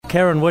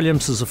Karen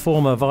Williams is a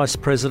former Vice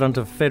President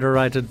of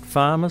Federated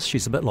Farmers.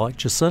 She's a bit like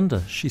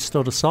Jacinda. She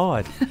stood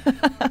aside.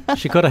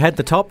 She could have had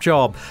the top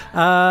job.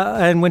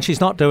 And when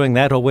she's not doing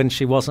that, or when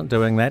she wasn't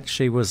doing that,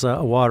 she was a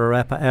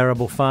Wairarapa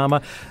arable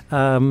farmer.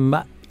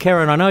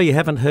 Karen, I know you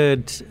haven't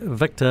heard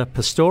Victor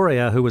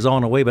Pistoria, who was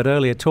on a wee bit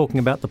earlier, talking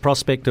about the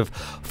prospect of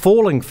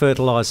falling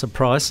fertiliser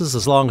prices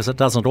as long as it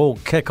doesn't all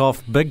kick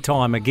off big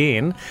time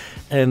again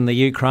in the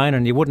Ukraine,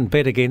 and you wouldn't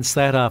bet against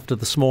that after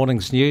this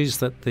morning's news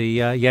that the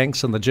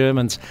Yanks and the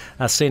Germans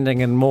are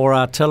sending in more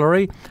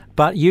artillery.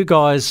 But you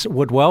guys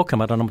would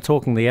welcome it, and I'm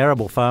talking the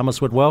arable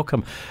farmers would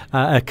welcome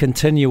a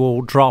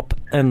continual drop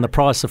in the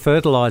price of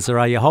fertiliser.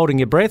 Are you holding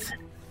your breath?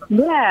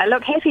 Yeah,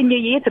 look, Happy New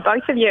Year to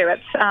both of you.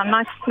 It's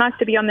nice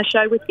to be on the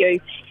show with you.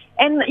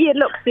 And yeah,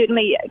 look,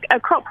 certainly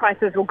crop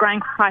prices, or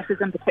grain prices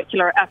in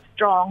particular, are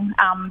strong,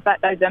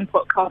 but those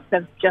input costs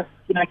have just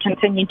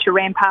continued to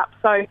ramp up.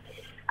 So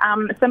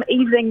some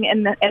easing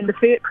in the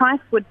fert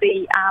price would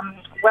be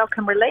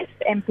welcome relief,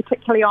 and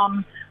particularly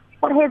on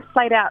what has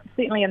played out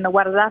certainly in the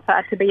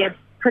Wairarapa to be a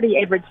pretty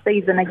average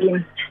season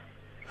again.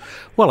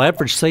 Well,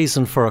 average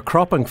season for a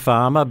cropping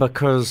farmer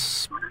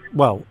because,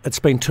 well, it's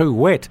been too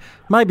wet.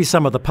 Maybe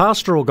some of the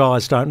pastoral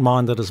guys don't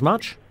mind it as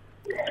much.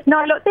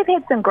 No, look, they've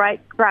had some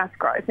great grass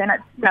growth, and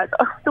it's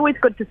always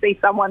good to see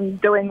someone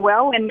doing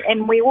well.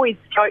 And we always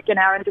joke in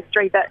our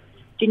industry that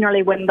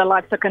generally when the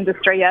livestock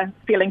industry are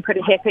feeling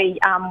pretty happy,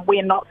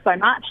 we're not so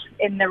much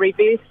in the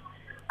reverse.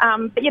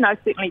 But,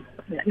 certainly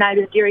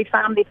Native Dairy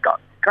Farm, they've got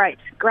great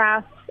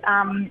grass,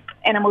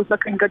 animals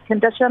look in good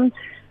condition.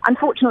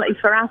 Unfortunately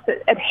for us,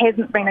 it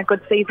hasn't been a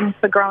good season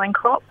for growing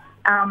crops.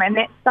 And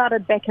that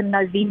started back in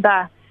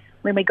November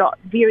when we got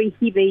very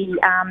heavy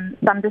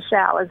thunder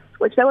showers,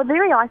 which they were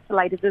very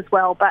isolated as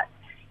well, but,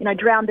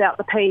 drowned out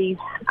the peas.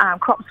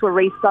 Crops were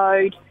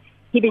re-sowed,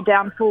 heavy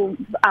downpours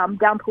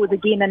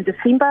again in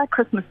December,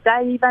 Christmas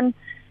Day even,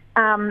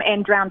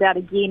 and drowned out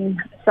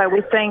again. So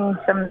we're seeing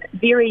some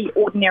very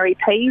ordinary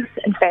peas.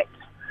 In fact,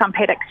 some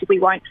paddocks we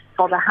won't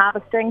bother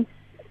harvesting.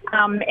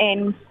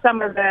 And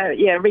some of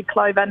the red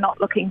clover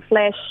not looking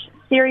flash.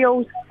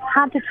 Cereals,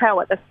 hard to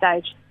tell at this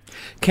stage.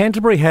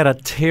 Canterbury had a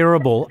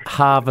terrible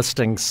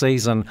harvesting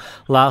season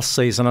last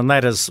season, and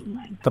that is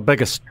the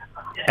biggest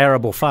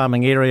arable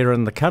farming area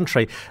in the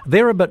country.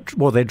 They're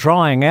they're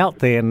drying out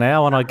there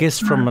now, and I guess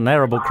from an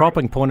arable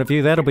cropping point of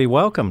view, that'll be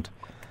welcomed.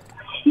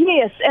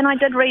 Yes, and I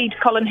did read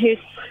Colin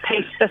Hurst's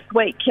piece this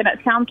week, and it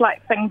sounds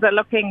like things are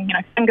looking,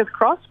 fingers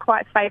crossed,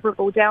 quite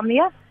favourable down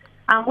there.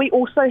 We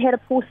also had a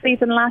poor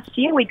season last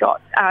year. We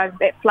got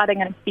that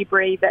flooding in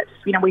February that,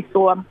 we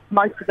saw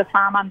most of the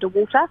farm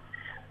underwater.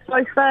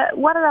 So for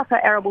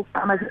Wairarapa arable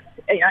farmers,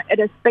 it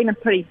has been a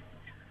pretty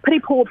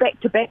poor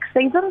back-to-back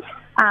season.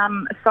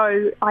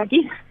 So I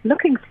guess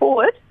looking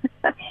forward,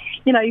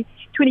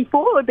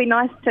 24 would be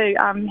nice to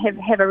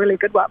have a really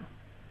good one.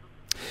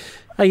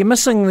 Are you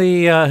missing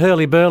the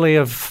hurly-burly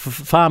of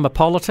farmer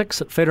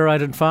politics at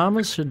Federated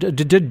Farmers?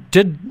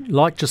 Did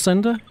like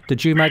Jacinda,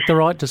 did you make the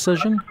right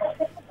decision?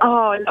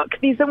 Oh, look,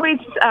 there's always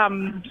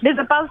there's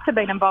a buzz to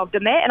being involved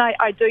in that, and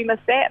I do miss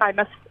that. I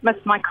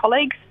miss my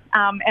colleagues,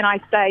 and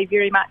I stay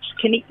very much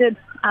connected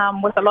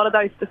with a lot of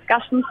those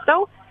discussions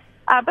still.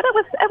 But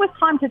it was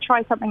time to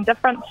try something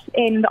different,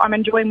 and I'm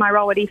enjoying my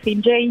role at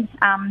FNG.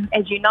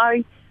 As you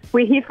know,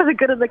 we're here for the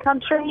good of the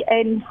country,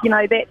 and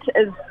that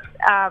is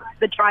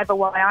the driver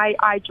why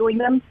I join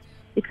them,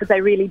 because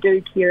they really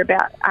do care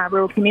about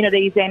rural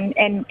communities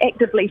and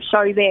actively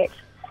show that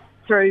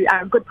through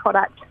good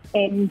product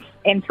and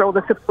through all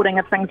the supporting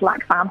of things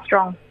like Farm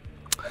Strong.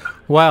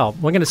 Wow,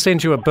 we're going to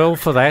send you a bill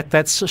for that.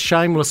 That's a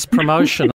shameless promotion.